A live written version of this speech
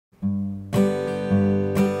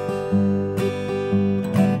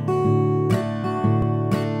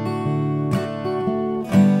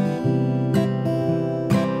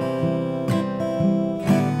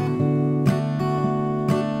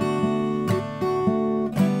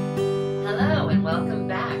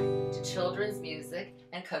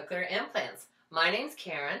and cochlear implants. My name's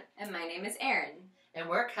Karen. And my name is Erin. And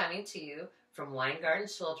we're coming to you from Weingarten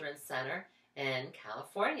Children's Center in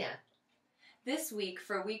California. This week,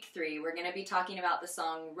 for week 3, we're going to be talking about the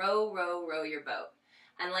song Row, Row, Row Your Boat.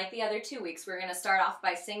 And like the other 2 weeks, we're going to start off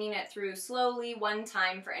by singing it through slowly, one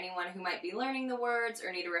time for anyone who might be learning the words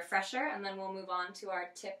or need a refresher, and then we'll move on to our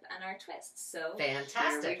tip and our twist. So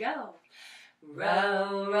fantastic. Here we go.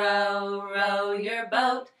 Row, row, row your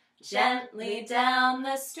boat gently down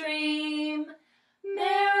the stream.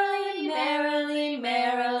 Merrily, merrily,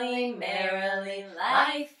 merrily, merrily,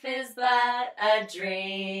 life is but a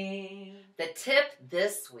dream. The tip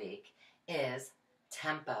this week is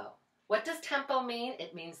tempo. What does tempo mean?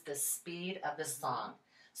 It means the speed of the song.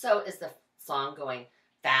 So is the song going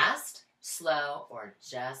fast, slow, or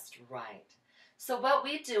just right? So what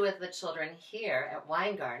we do with the children here at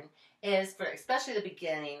Weingarten is, for especially the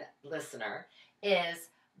beginning listener, is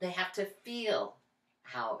they have to feel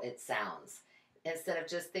how it sounds instead of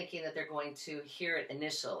just thinking that they're going to hear it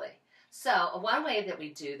initially. So one way that we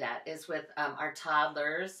do that is with our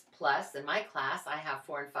toddlers plus. In my class, I have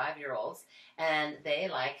 4- and 5-year-olds, and they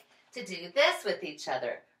like to do this with each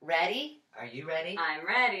other. Ready? Are you ready? I'm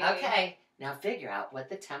ready. Okay, now figure out what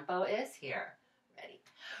the tempo is here. Ready?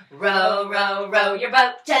 Row, row, row your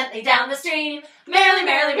boat gently down the stream. Merrily,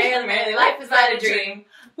 merrily, merrily, merrily, life is but a dream.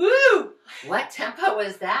 Woo! What tempo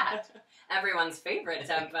is that? Everyone's favorite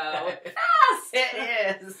tempo. Fast!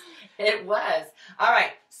 It is. It was. All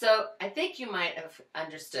right, so I think you might have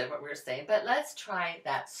understood what we were saying, but let's try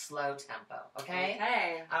that slow tempo, okay?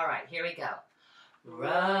 Okay. All right, here we go.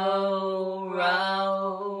 Row,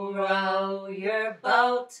 row, row your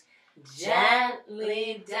boat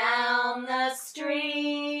gently down the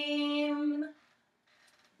stream.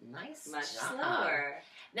 Nice Much job. slower.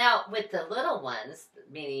 Now, with the little ones,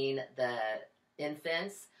 meaning the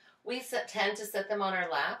infants, we tend to sit them on our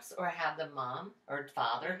laps or have the mom or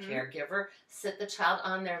father, caregiver, sit the child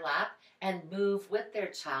on their lap and move with their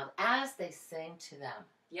child as they sing to them.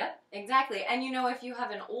 Yep, exactly. And you know, if you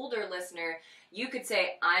have an older listener, you could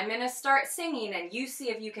say, I'm going to start singing, and you see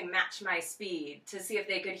if you can match my speed to see if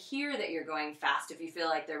they could hear that you're going fast if you feel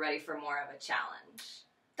like they're ready for more of a challenge.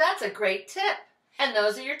 That's a great tip. And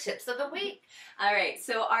those are your tips of the week. All right,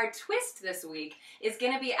 so our twist this week is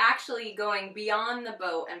going to be actually going beyond the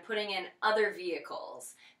boat and putting in other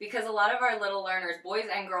vehicles. Because a lot of our little learners, boys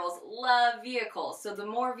and girls, love vehicles. So the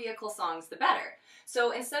more vehicle songs, the better.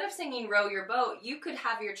 So instead of singing Row Your Boat, you could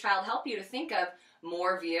have your child help you to think of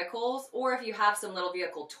more vehicles, or if you have some little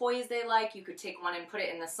vehicle toys they like, you could take one and put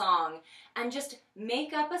it in the song and just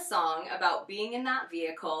make up a song about being in that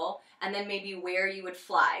vehicle and then maybe where you would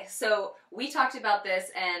fly. So we talked about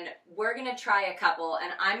this, and we're gonna try a couple,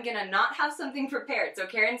 and I'm gonna not have something prepared. So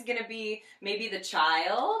Karen's gonna be maybe the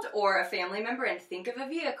child or a family member and think of a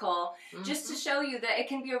vehicle just to show you that it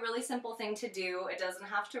can be a really simple thing to do. It doesn't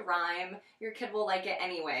have to rhyme. Your kid will like it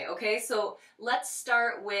anyway, okay? So let's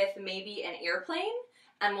start with maybe an airplane,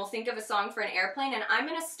 and we'll think of a song for an airplane, and I'm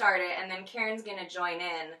gonna start it, and then Karen's gonna join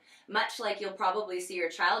in, much like you'll probably see your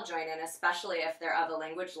child join in, especially if they're of a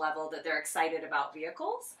language level that they're excited about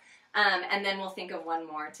vehicles. And then we'll think of one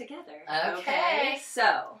more together. Okay.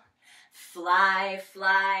 So, fly,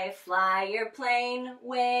 fly, fly your plane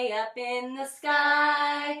way up in the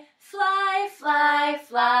sky. Fly, fly,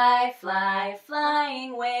 fly, fly,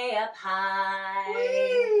 flying way up high.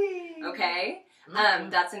 Whee! Okay?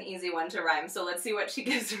 That's an easy one to rhyme, so let's see what she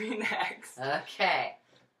gives me next. Okay.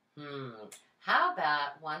 How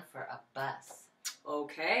about one for a bus?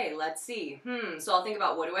 Okay, let's see. So I'll think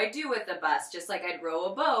about, what do I do with the bus? Just like I'd row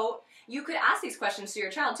a boat, you could ask these questions to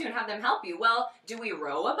your child too and have them help you. Well, do we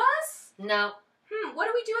row a bus? No. What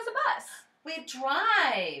do we do with a bus? We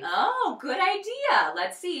drive. Oh, good idea.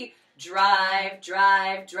 Let's see. Drive,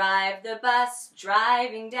 drive, drive the bus,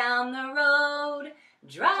 driving down the road.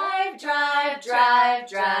 Drive, drive, drive,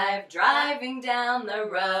 drive, driving down the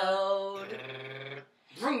road.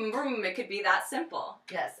 Vroom, vroom. It could be that simple.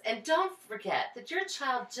 Yes, and don't forget that your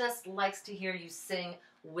child just likes to hear you sing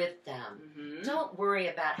with them. Don't worry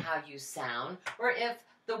about how you sound, or if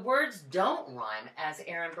the words don't rhyme, as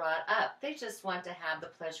Erin brought up. They just want to have the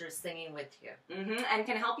pleasure of singing with you. And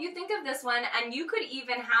can help you think of this one, and you could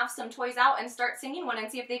even have some toys out and start singing one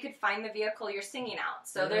and see if they could find the vehicle you're singing out.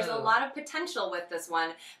 So there's a lot of potential with this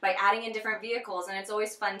one by adding in different vehicles, and it's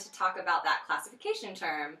always fun to talk about that classification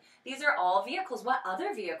term. These are all vehicles. What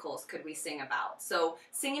other vehicles could we sing about? So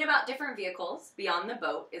singing about different vehicles beyond the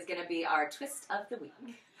boat is going to be our twist of the week.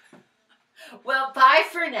 Well, bye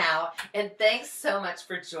for now, and thanks so much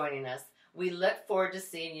for joining us. We look forward to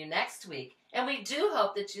seeing you next week, and we do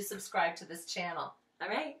hope that you subscribe to this channel. All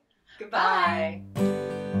right. Goodbye. Bye.